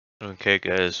Okay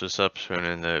guys, what's up? So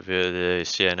in the video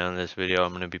today, now in this video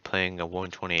I'm going to be playing a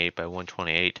 128 by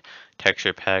 128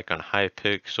 texture pack on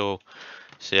Hypixel.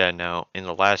 So yeah, now in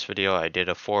the last video I did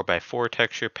a 4 by 4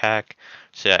 texture pack.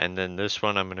 So yeah, and then this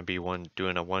one I'm going to be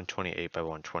doing a 128 by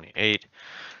 128.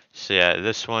 So yeah,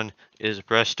 this one is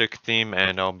rustic theme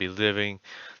and I'll be living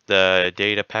the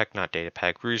data pack, not data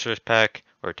pack, resource pack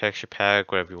or texture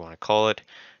pack, whatever you want to call it,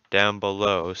 down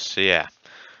below. So yeah.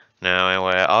 Now,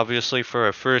 anyway, obviously for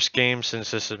our first game, since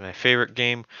this is my favorite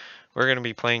game, we're going to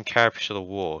be playing Capture the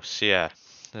Wolves. So yeah,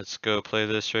 let's go play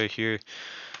this right here.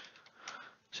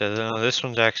 So this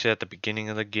one's actually at the beginning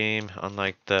of the game,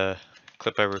 unlike the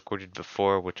clip I recorded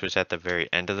before, which was at the very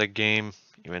end of the game,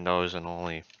 even though it was an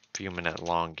only few minute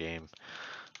long game.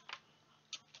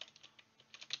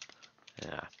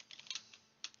 Yeah.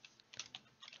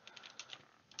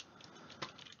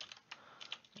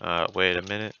 Wait a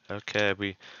minute. Okay,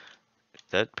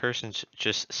 that person's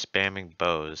just spamming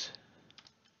bows.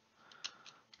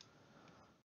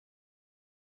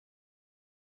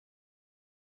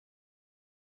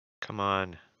 Come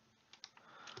on.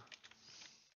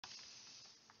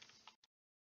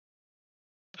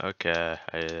 Okay,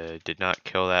 I did not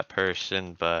kill that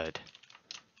person, but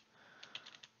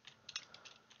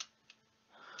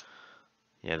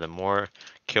yeah, the more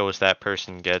kills that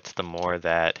person gets, the more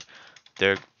that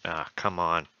they're, come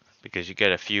on, because you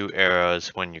get a few arrows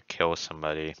when you kill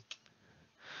somebody.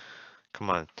 Come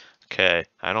on. Okay,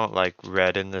 I don't like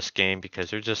red in this game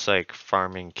because they're just like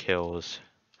farming kills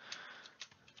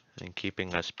and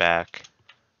keeping us back.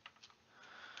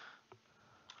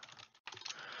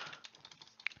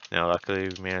 Now,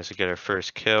 luckily, we managed to get our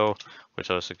first kill,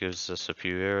 which also gives us a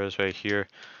few arrows right here.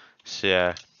 So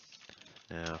yeah,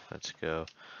 now let's go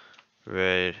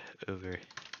right over.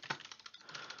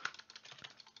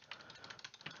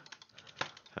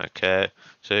 Okay,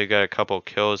 so you got a couple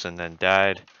kills and then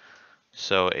died.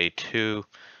 So a 2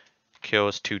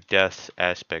 kills to death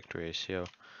aspect ratio.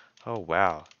 Oh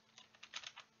wow.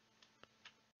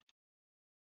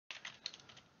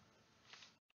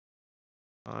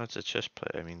 Oh, that's a chest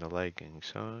plate. I mean the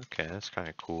leggings. Oh, okay, that's kind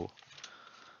of cool.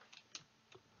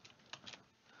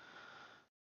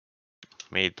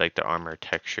 Made like the armor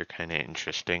texture kind of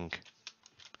interesting.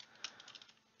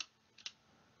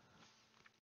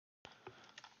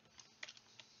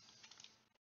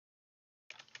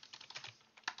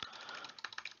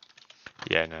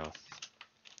 Yeah, no.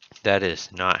 That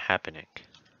is not happening.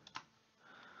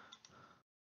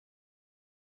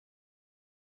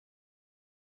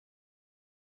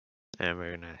 And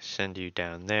we're gonna send you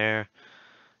down there.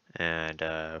 And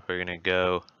we're gonna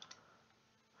go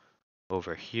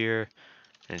over here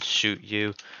and shoot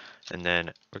you. And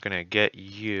then we're gonna get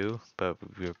you, but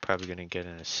we're probably gonna get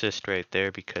an assist right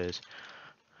there because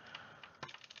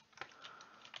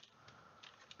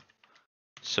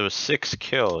so 6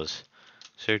 kills.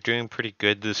 So you're doing pretty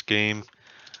good this game.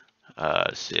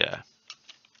 So yeah.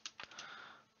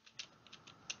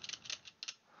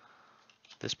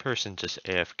 This person just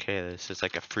AFK. This is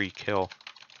like a free kill.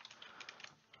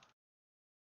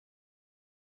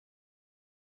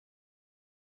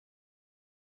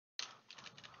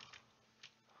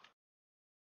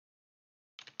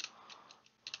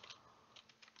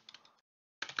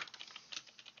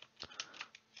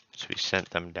 So we sent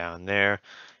them down there.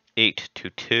 8 to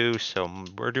 2, so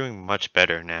we're doing much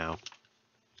better now.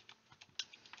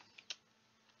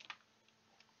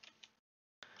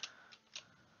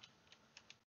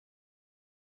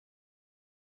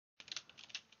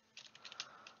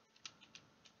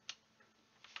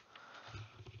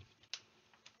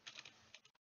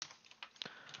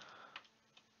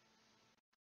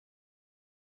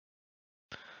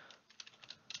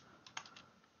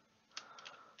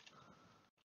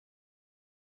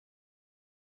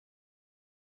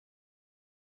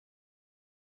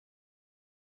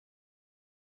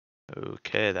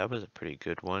 Okay, that was a pretty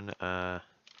good one. Okay.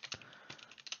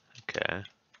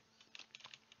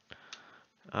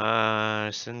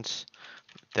 Since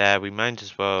that, we might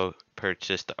as well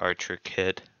purchase the archer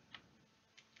kit.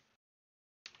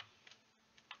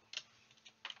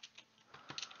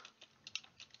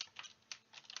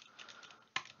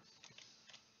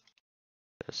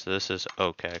 So this is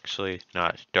oak, actually,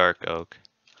 not dark oak.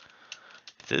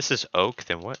 If this is oak,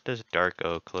 then what does dark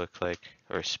oak look like?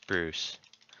 Or spruce?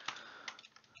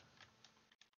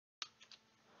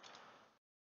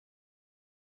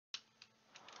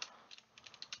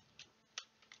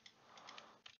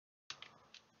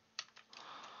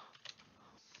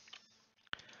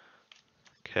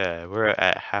 Okay, we're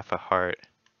at half a heart.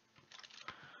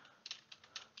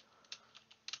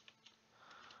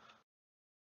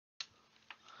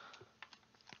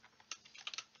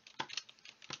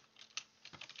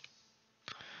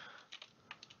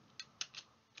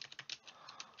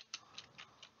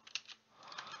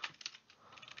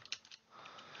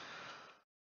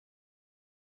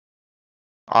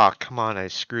 Aw, come on, I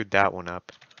screwed that one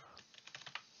up.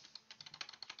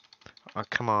 Oh,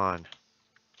 come on.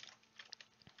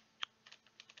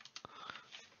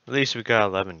 At least we got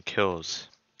 11 kills.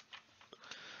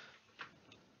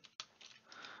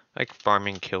 Like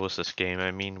farming kills this game.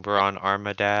 I mean, we're on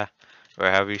Armada, or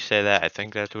however you say that. I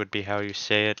think that would be how you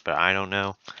say it, but I don't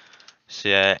know. So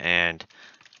yeah, and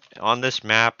on this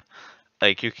map,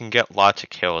 like you can get lots of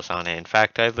kills on it. In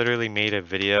fact, I literally made a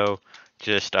video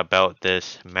just about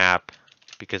this map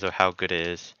because of how good it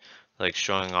is. Like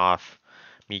showing off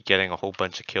me getting a whole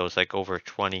bunch of kills, like over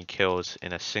 20 kills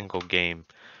in a single game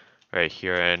right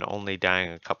here, and only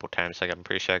dying a couple times. Like I'm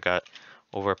pretty sure I got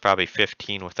over probably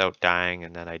 15 without dying,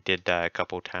 and then I did die a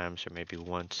couple times, or maybe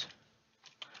once.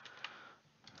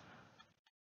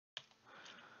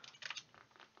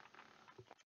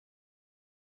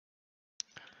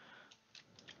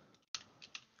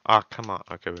 Ah, come on.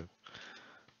 Okay.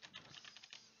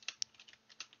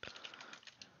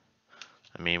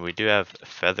 I mean, we do have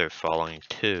feather falling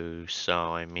too, so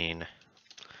I mean,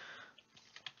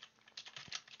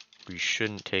 we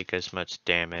shouldn't take as much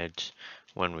damage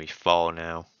when we fall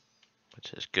now,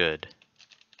 which is good.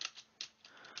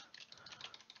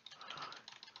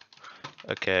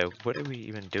 Okay, what are we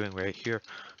even doing right here?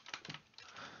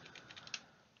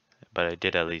 But I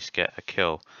did at least get a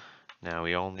kill. Now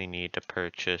we only need to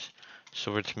purchase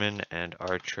swordsman and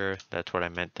archer. That's what I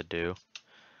meant to do.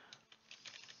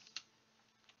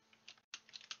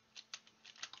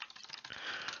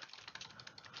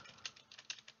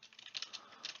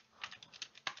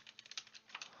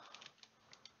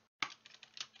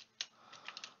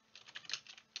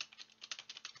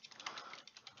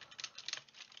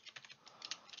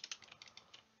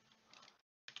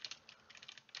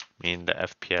 I mean, the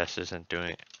FPS isn't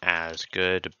doing as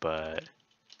good, but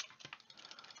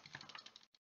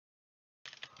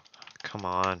come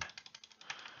on.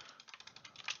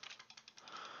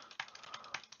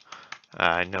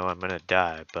 I know I'm gonna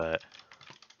die, but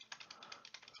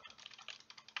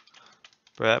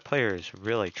bro, that player is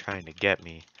really trying to get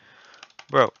me.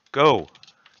 Bro, go!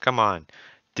 Come on.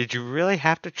 Did you really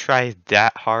have to try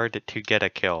that hard to get a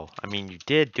kill? I mean, you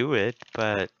did do it,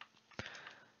 but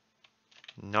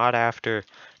not after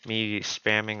me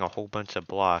spamming a whole bunch of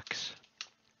blocks.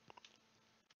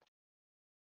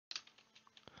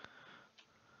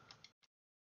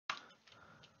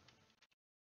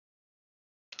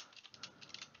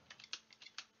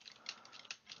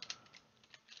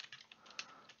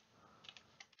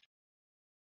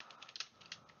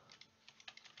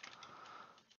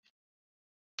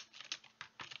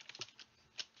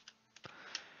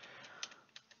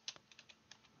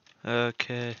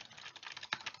 Okay.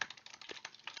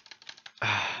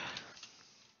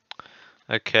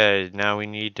 Okay, now we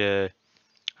need to...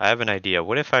 I have an idea.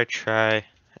 What if I try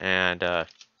and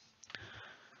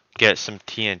get some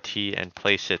TNT and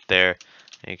place it there,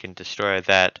 and you can destroy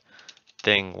that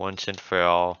thing once and for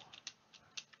all.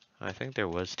 I think there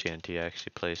was TNT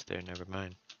actually placed there, never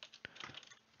mind.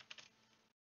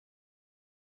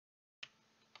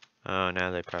 Oh,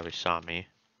 now they probably saw me.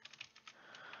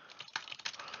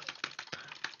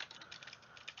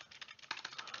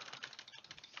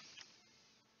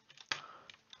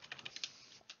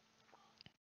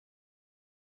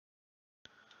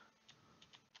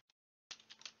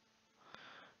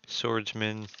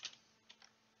 Swordsman.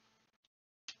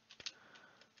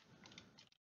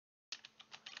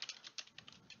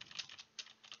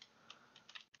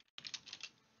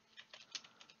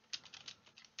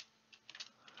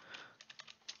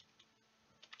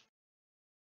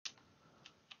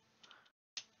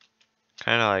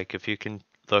 Kind of like if you can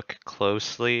look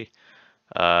closely,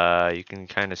 you can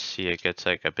kind of see it gets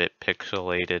like a bit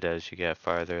pixelated as you get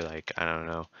farther. Like, I don't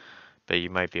know, but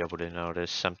you might be able to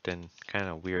notice something kind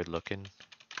of weird looking.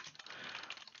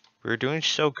 We were doing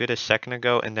so good a second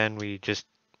ago, and then we just,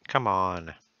 come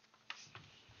on.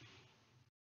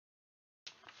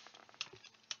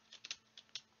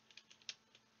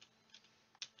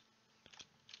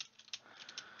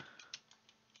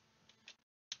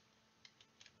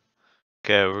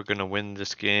 Okay, we're gonna win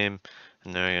this game,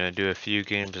 and then we're gonna do a few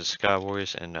games of Sky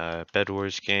Wars and Bed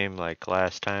Wars game like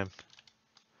last time.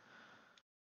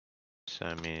 So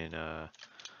I mean,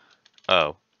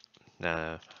 oh,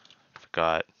 nah,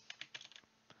 forgot.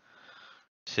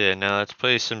 So yeah, now let's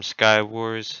play some Sky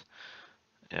Wars.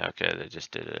 Yeah, okay, they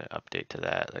just did an update to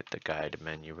that, like the guide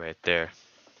menu right there.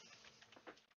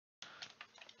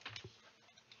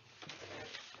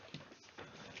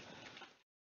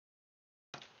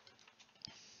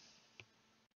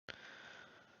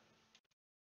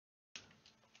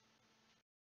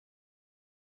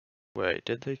 Wait,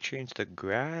 did they change the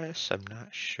grass? I'm not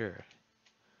sure.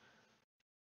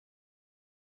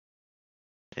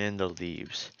 And the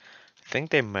leaves. I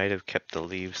think they might have kept the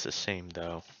leaves the same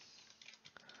though.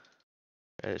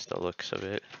 That is the looks of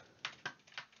it.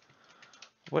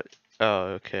 What?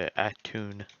 Oh, okay.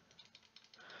 Attune.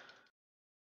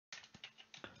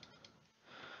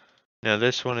 Now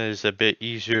this one is a bit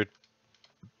easier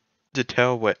to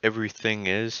tell what everything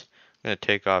is. I'm gonna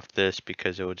take off this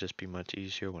because it will just be much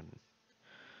easier when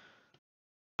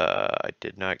I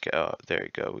did not get, oh, there you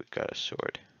go, we got a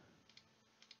sword.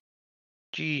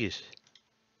 Jeez.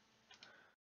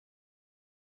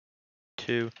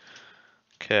 2.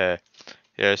 Okay.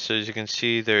 Yeah, so as you can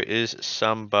see there is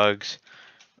some bugs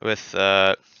with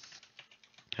oh,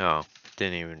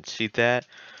 didn't even see that.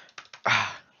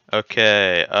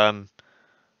 Okay,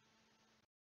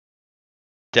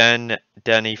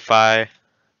 Denify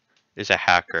is a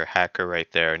hacker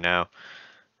right there now.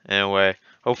 Anyway,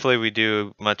 hopefully we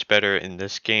do much better in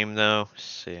this game though.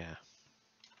 So yeah.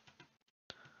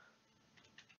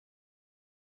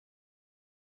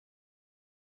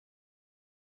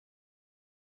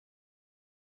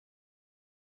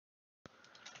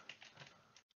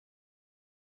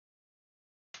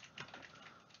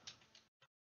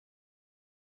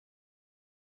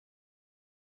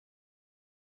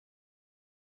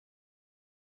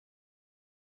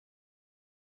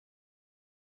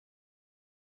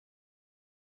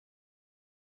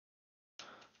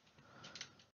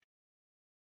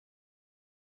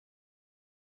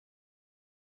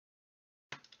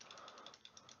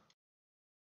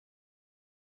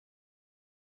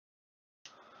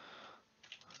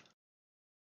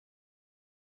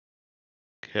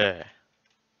 Okay.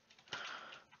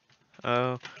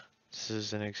 Oh, this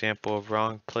is an example of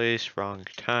wrong place, wrong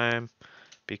time,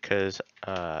 because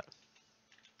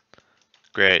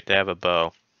great, they have a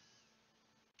bow.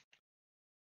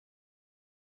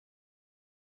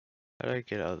 How do I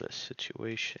get out of this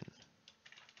situation?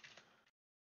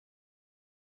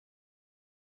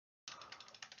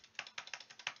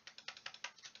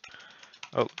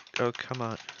 Oh, oh, come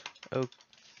on. Oh,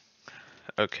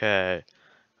 okay.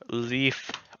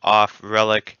 Leaf off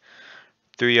relic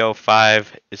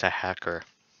 305 is a hacker.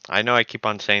 I know I keep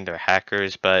on saying they're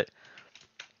hackers, but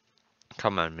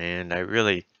come on, man. I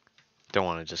really don't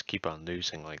want to just keep on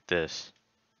losing like this.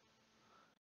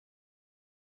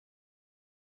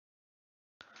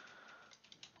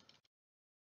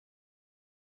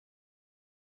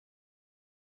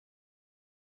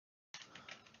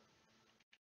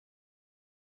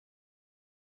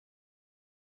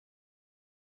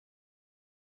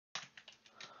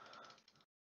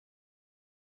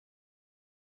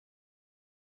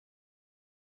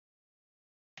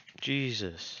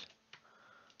 Jesus.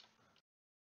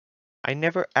 I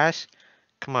never asked.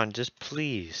 Come on, just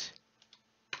please.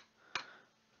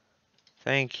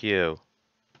 Thank you.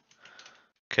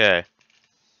 Okay.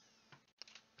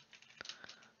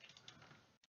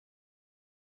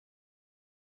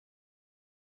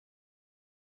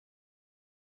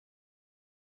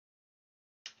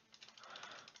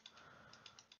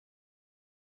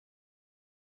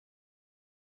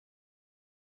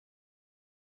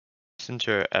 Since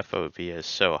your FOV is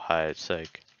so high, it's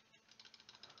like.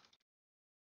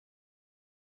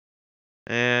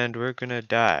 And we're gonna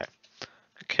die.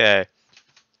 Okay.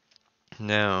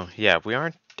 Now, yeah, we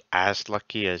aren't as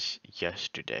lucky as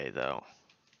yesterday, though.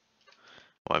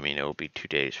 Well, I mean, it'll be 2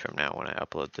 days from now when I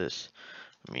upload this.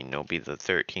 I mean, it'll be the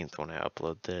 13th when I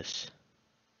upload this.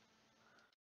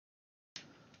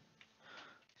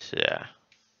 So, yeah.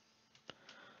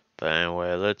 But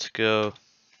anyway, let's go.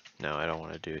 No, I don't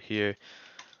want to do here.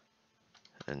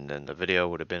 And then the video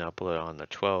would have been uploaded on the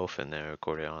 12th and then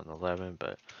recorded on the 11th,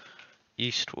 but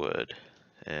Eastwood.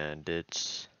 And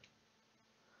it's...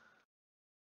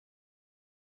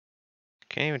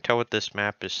 Can't even tell what this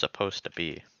map is supposed to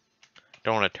be.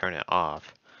 Don't want to turn it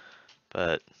off,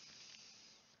 but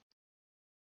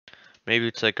maybe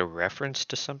it's like a reference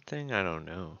to something? I don't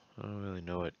know. I don't really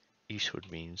know what Eastwood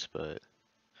means, but...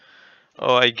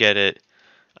 Oh, I get it.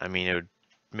 I mean, it would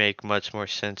make much more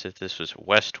sense if this was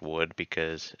Westwood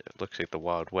because it looks like the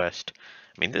Wild West.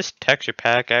 I mean, this texture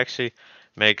pack actually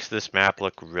makes this map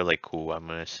look really cool, I'm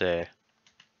gonna say.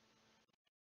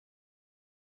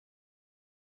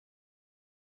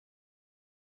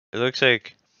 It looks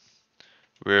like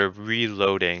we're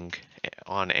reloading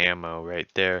on ammo right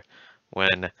there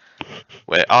when...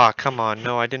 Wait, oh, come on.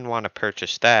 No, I didn't want to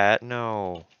purchase that.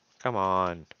 No, come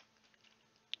on.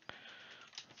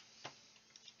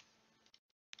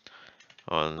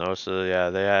 Oh, and also, yeah,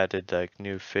 they added like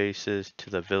new faces to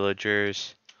the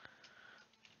villagers.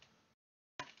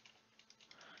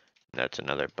 that's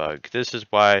another bug. This is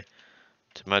why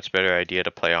it's a much better idea to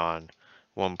play on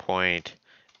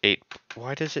 1.8.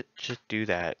 Why does it just do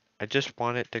that? I just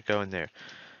want it to go in there.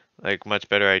 Like, much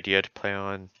better idea to play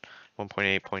on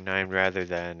 1.8.9 rather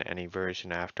than any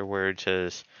version afterwards,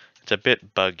 as it's a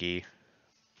bit buggy.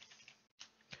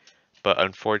 But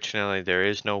unfortunately, there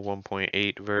is no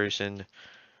 1.8 version,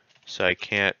 so I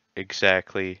can't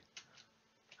exactly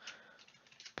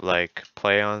like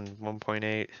play on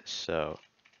 1.8. So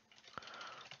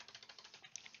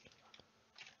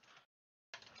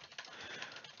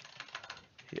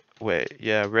wait,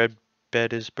 yeah, red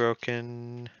bed is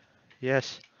broken.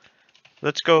 Yes.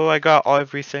 Let's go. I got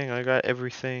everything. I got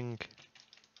everything.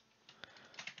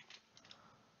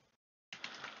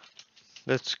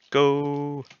 Let's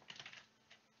go.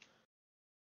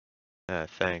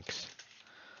 Thanks.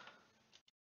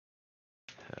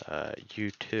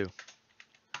 You too.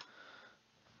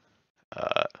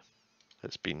 Uh,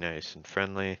 let's be nice and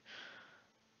friendly.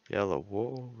 Yellow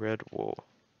wool, red wool.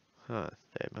 Huh,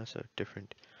 they must have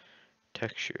different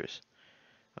textures.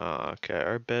 Okay,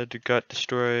 our bed got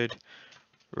destroyed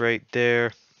right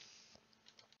there.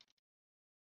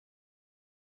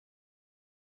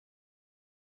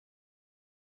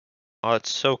 Oh,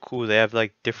 it's so cool. They have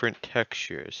like different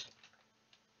textures.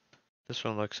 This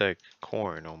one looks like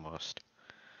corn almost.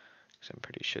 'Cause I'm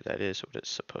pretty sure that is what it's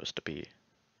supposed to be.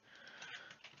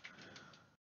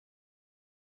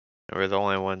 And we're the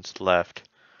only ones left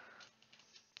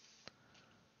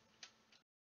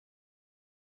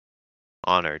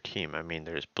on our team. I mean,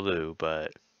 there's blue,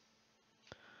 but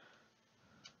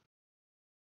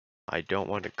I don't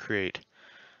want to create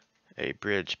a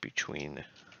bridge between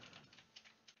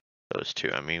those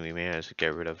two. I mean, we managed to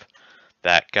get rid of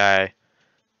that guy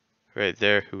right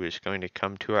there who is going to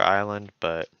come to our island,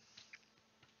 but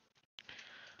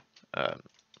um,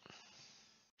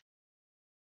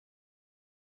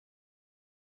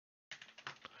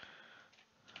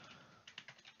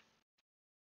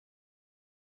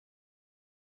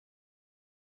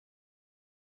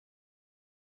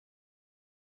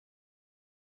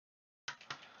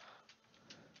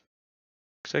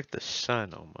 looks like the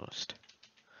sun almost.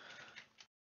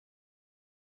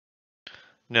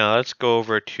 Now let's go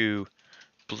over to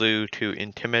blue to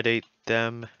intimidate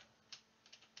them.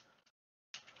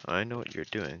 I know what you're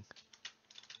doing.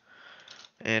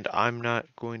 And I'm not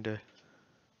going to...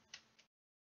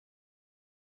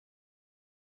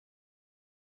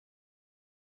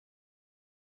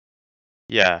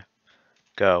 Yeah,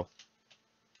 go.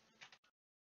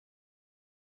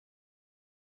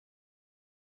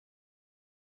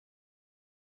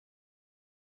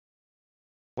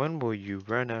 When will you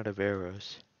run out of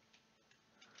arrows?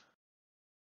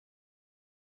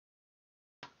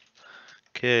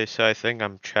 Okay, so I think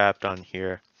I'm trapped on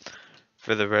here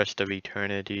for the rest of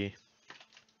eternity.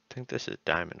 I think this is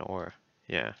diamond ore.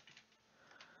 Yeah.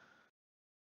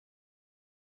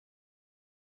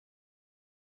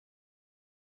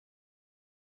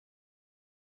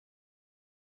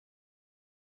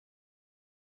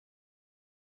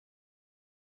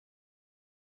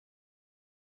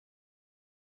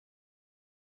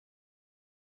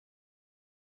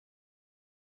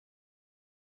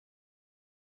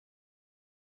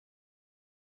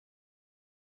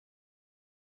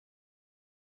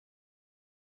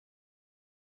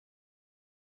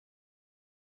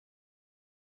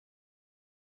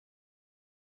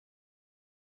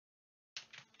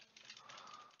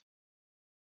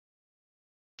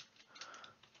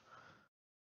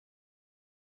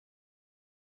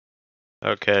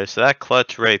 Okay, so that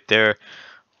clutch right there,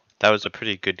 that was a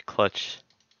pretty good clutch.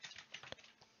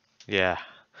 Yeah.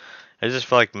 I just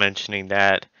feel like mentioning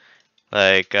that.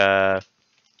 Like, okay,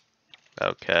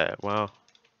 well,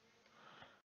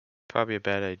 probably a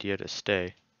bad idea to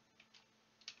stay.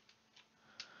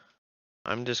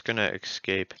 I'm just gonna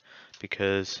escape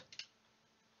because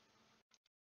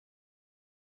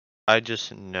I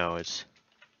just know it's...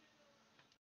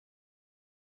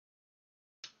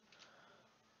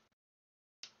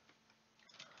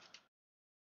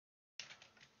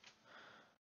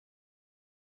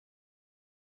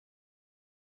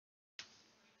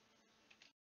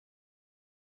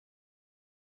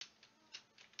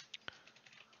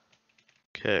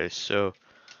 Okay, so,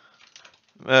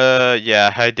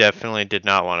 yeah, I definitely did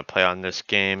not want to play on this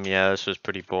game. Yeah, this was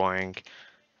pretty boring.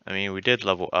 I mean, we did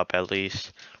level up at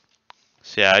least.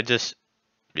 So yeah,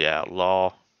 yeah,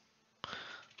 lol.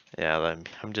 Yeah,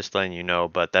 I'm just letting you know,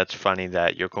 but that's funny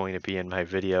that you're going to be in my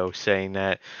video saying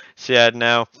that. So yeah,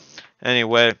 now,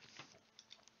 anyway,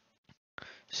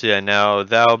 so yeah, now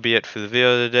that'll be it for the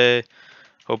video today.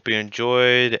 Hope you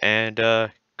enjoyed, and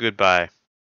goodbye.